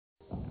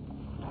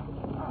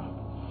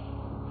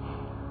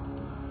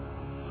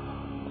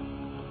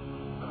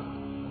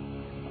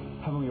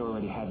Haven't we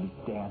already had this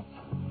dance?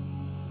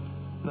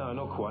 No,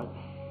 not quite.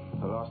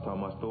 The last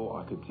time I thought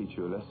I could teach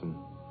you a lesson,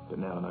 but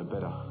now I know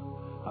better.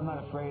 I'm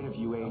not afraid of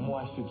you, Aidan. And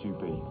why should you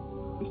be?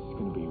 This is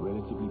going to be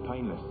relatively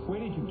painless.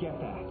 Where did you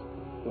get that?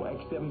 What,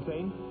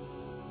 X-17?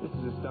 This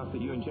is the stuff that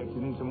you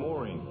injected into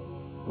Maureen,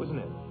 wasn't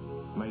it?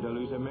 Made her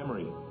lose her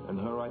memory and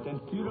her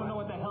identity. You don't know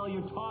what the hell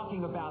you're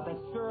talking about. That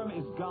serum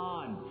is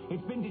gone.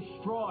 It's been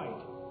destroyed.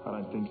 I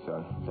don't think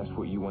so. That's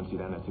what you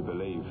wanted Anna to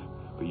believe.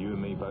 But you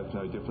and me both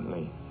know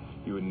differently.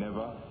 You would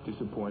never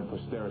disappoint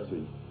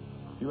posterity.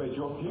 You had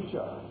your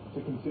future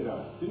to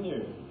consider, didn't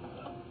you?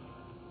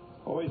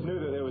 Always knew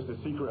that there was a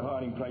secret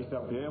hiding place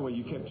up here where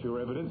you kept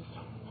your evidence.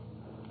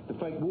 The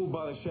fake wall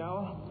by the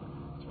shower.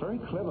 It's very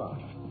clever.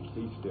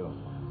 See still.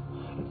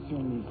 That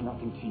serum means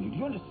nothing to you. Do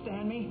you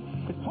understand me?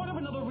 It's part of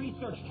another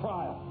research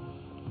trial.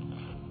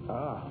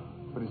 Ah,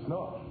 but it's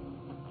not.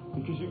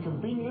 Because you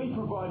conveniently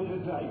provided a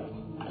date.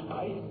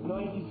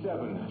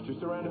 8/97,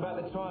 just around about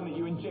the time that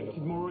you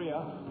injected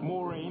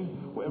Maureen,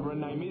 whatever her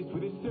name is,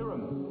 with this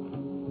serum.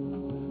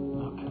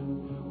 Look,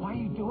 why are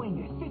you doing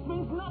this? This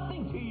means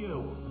nothing to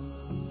you.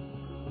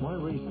 My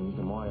reasons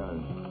are my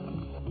own.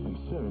 And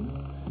soon,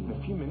 in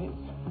a few minutes,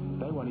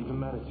 they won't even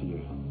matter to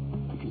you.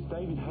 Because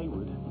David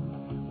Hayward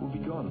will be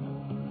gone.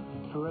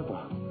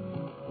 Forever.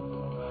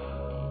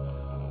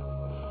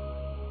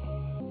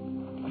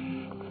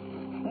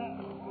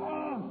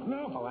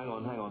 No. Oh,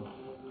 hang on.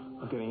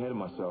 I'm getting ahead of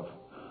myself.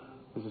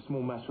 There's a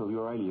small matter of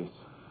your alias.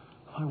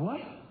 My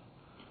what?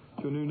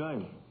 Your new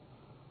name.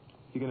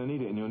 You're going to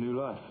need it in your new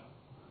life.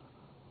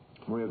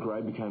 Maria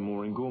Gray became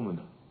Maureen Gorman.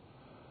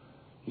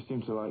 You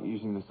seem to like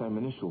using the same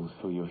initials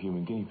for your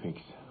human guinea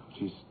pigs,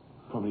 which is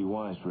probably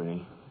wise,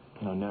 really.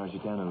 Narrows you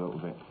down a little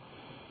bit.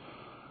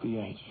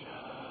 DH.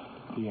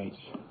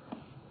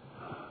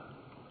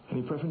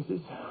 Any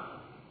preferences?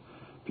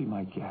 Be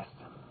my guest.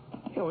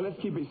 Yeah, well, let's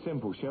keep it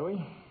simple, shall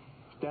we?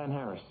 Dan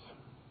Harris.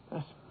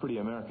 That's a pretty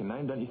American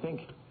name, don't you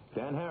think?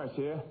 Dan Harris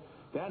here.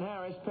 Dan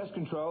Harris, Pest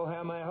Control.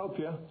 How may I help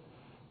you?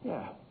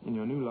 Yeah, in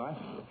your new life,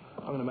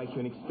 I'm going to make you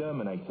an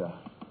exterminator.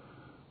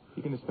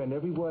 You're going to spend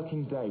every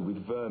working day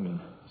with vermin.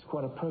 It's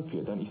quite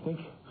appropriate, don't you think?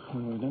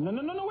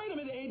 No, wait a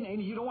minute,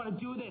 Aidan, you don't want to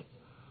do this.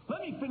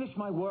 Let me finish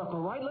my work, all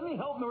right? Let me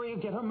help Maria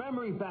get her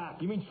memory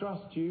back. You mean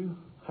trust you,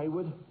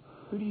 Hayward?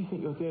 Who do you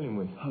think you're dealing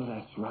with? Oh,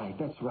 that's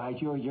right.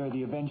 You're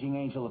the avenging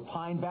angel of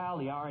Pine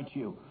Valley, aren't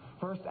you?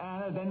 First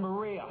Anna, then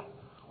Maria.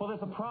 Well,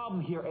 there's a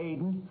problem here,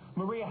 Aidan.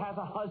 Maria has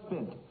a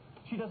husband.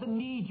 She doesn't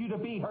need you to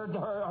be her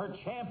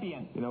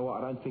champion. You know what?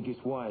 I don't think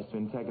it's wise to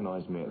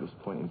antagonize me at this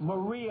point in time.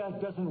 Maria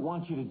doesn't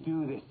want you to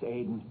do this,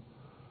 Aidan.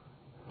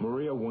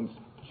 Maria wants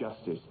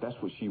justice. That's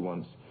what she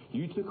wants.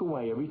 You took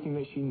away everything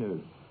that she knew.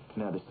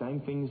 Now the same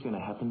thing's going to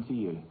happen to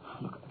you.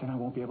 Look, then I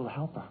won't be able to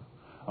help her.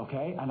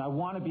 Okay? And I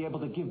want to be able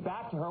to give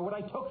back to her what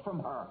I took from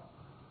her.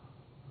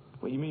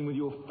 What you mean with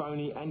your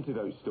phony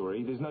antidote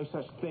story? There's no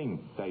such thing,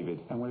 David.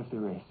 And what if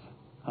there is?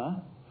 Huh?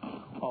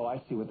 Oh,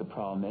 I see what the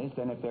problem is.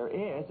 Then if there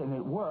is, and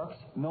it works,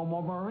 no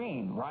more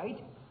Maureen, right?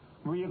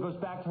 Maria goes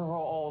back to her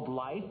old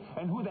life,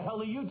 and who the hell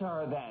are you to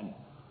her then?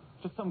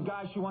 Just some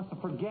guy she wants to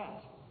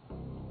forget.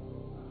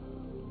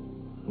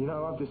 You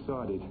know, I've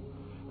decided,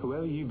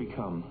 whoever you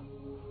become,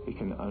 it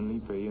can only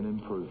be an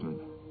improvement.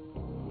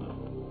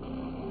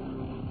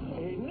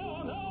 Hey, no!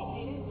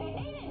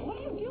 Aidan, what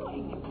are you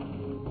doing?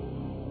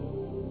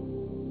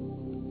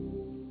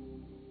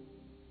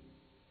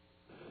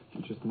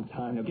 You're just in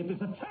time. Now get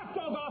this attack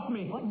dog off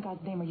me! What in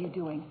God's name are you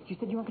doing? You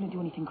said you weren't going to do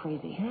anything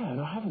crazy. Yeah,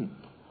 and I haven't.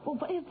 Well,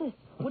 what is this?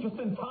 Well, just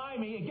in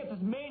time, get this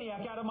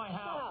maniac out of my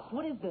house. Shut up.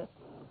 What is this?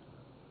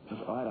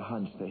 I had a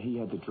hunch that he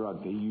had the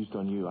drug that he used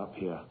on you up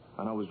here,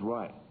 and I was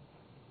right.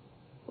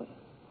 Wait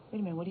a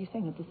minute, what are you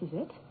saying? That this is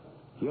it?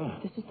 Yeah.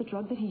 This is the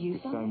drug that he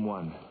used The on? same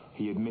one.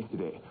 He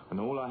admitted it, and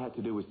all I had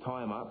to do was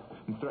tie him up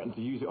and threaten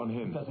to use it on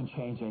him. It doesn't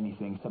change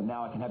anything, except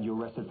now I can have you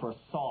arrested for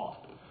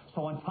assault.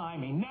 So untie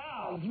me,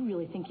 now! Oh, you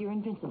really think you're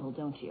invincible,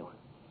 don't you?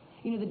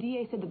 You know, the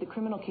DA said that the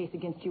criminal case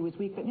against you was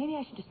weak, but maybe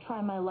I should just try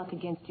my luck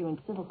against you in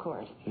civil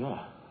court.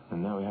 Yeah,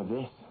 and now we have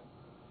this.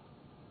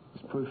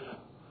 It's proof.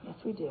 Yes,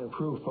 we do.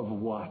 Proof of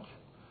what?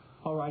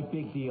 All right,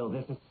 big deal.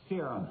 There's a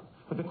serum.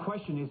 But the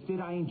question is,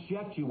 did I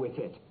inject you with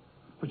it?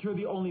 But you're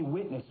the only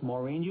witness,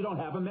 Maureen. You don't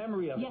have a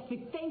memory of it. Yes,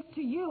 but thanks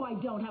to you, I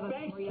don't have a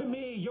Thanks memory to of it.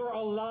 me, you're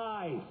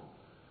alive.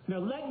 Now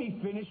let me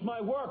finish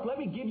my work. Let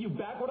me give you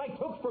back what I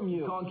took from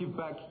you. You can't give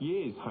back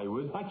years,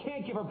 Hayward. I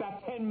can't give her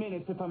back 10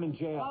 minutes if I'm in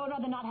jail. I would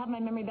rather not have my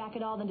memory back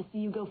at all than to see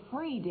you go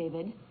free,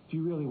 David. Do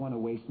you really want to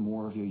waste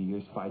more of your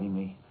years fighting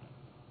me?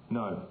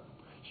 No.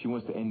 She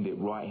wants to end it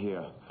right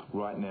here,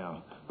 right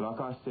now. Like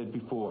I said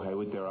before,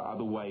 Hayward, there are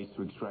other ways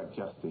to extract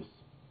justice.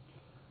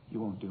 You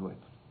won't do it.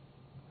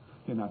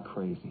 You're not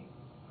crazy.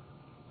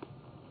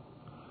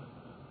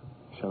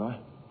 Shall I?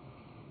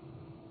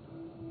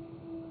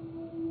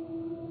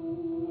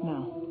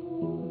 No.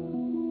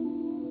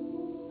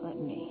 Let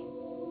me.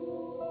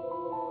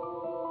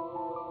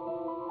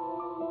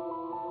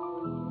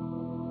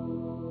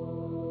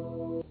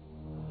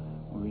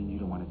 Maureen, you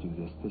don't want to do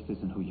this. This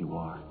isn't who you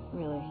are.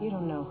 Really, you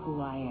don't know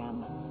who I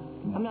am.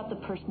 No. I'm not the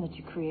person that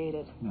you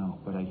created. No,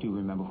 but I do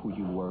remember who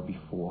you were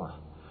before.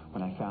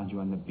 When I found you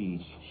on the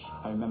beach.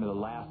 I remember the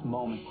last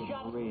moments with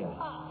Maria.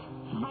 Shut up!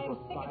 You I am were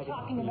sick of fighting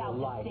talking for your about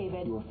life. this,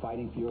 David. You were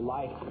fighting for your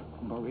life,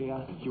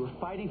 Maria. You were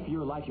fighting for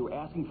your life. You were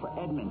asking for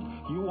Edmund.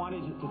 You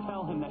wanted to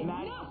tell him that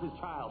Maddie was his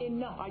child.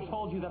 Enough. I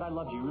told you that I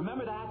loved you.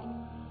 Remember that?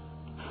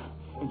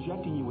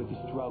 Injecting you with this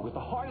drug was the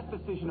hardest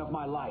decision of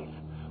my life.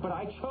 But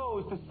I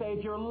chose to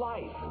save your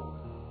life.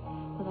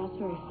 Well, that's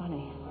very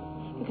funny.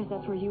 Because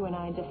that's where you and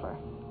I differ.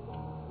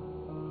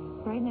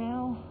 Right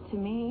now, to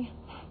me,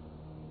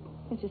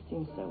 it just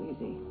seems so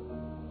easy.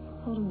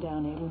 Hold him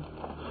down, Aidan.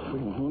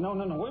 No.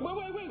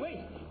 Wait.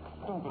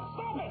 Stop it!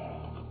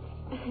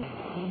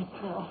 Hold him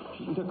still.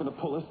 You're not going to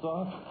pull this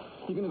off.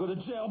 You're going to go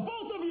to jail,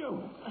 both of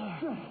you!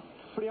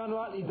 Pretty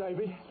unlikely,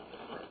 David.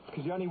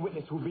 Because the only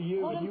witness will be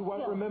you, Hold and him you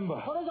won't still. remember.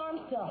 Hold his arm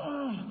still.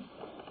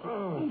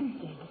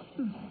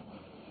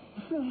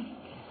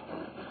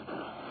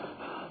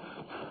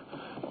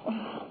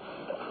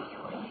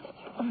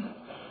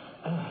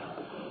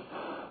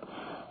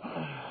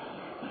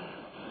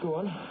 Go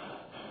on.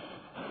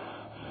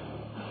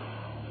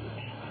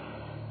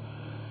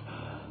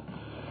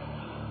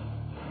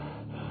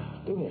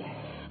 Do it.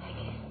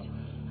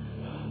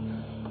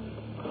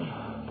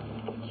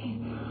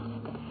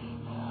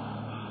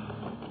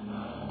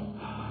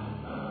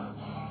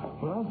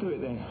 Well, I'll do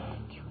it then.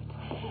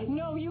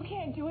 No, you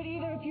can't do it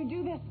either. If you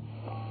do this,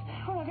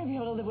 we're not going to be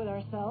able to live with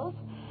ourselves.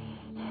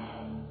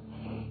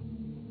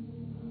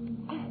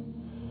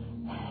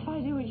 If I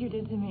do what you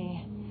did to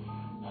me,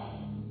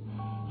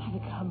 I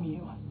become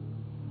you.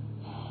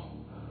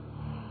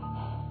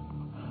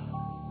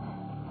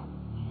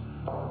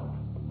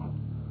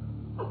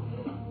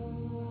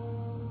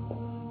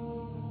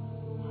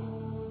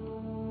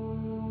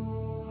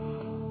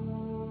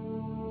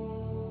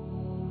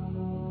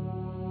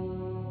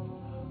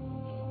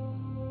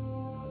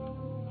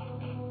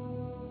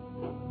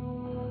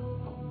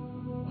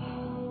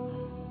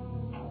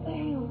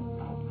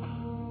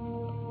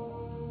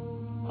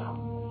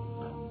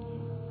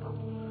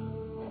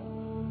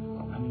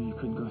 I knew you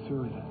couldn't go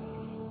through with it.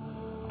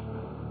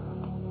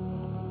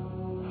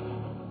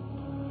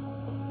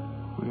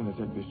 We're going to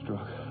take this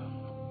drug.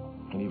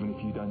 And even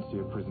if you don't see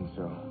a prison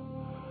cell,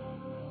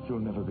 you'll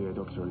never be a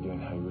doctor again,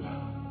 Haywood.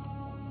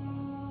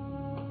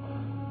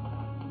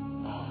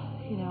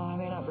 You know, I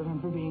may not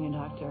remember being a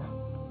doctor.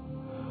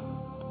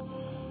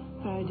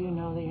 But I do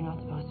know that you're not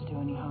supposed to do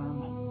any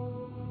harm.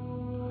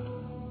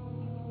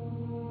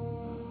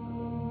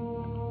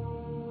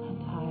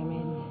 Untie him,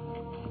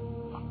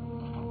 Aidan.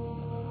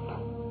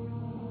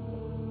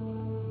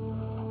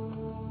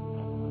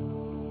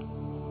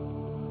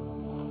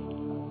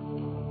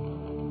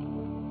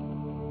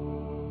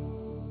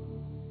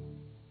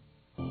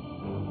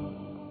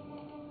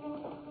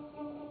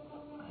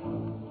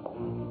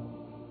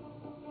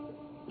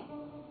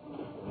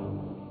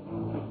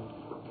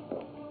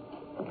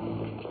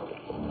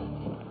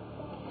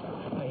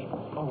 Hey,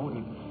 I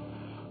wouldn't.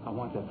 I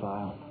want that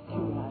vial.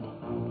 Too bad.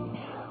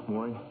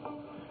 Maureen,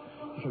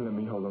 you can let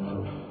me hold on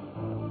to it.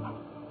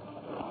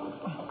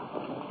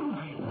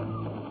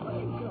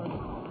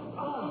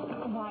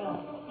 Vial.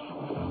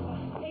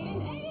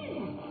 Aidan!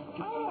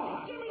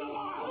 Aidan! Give me the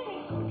vial!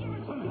 Give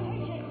it to me!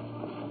 Take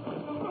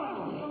it!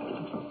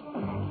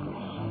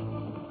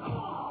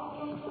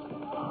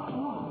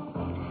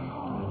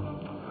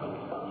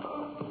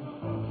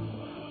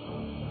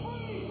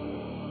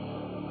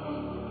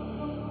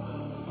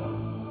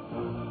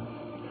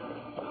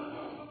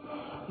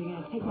 You're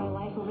going to take my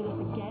life over this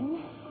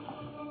again?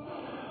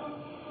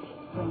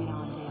 Bring it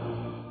on,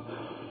 David.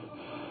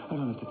 I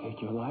don't have to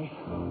take your life.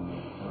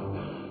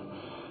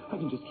 I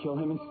can just kill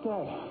him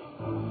instead.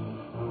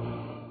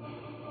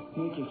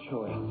 Make your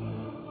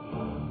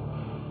choice.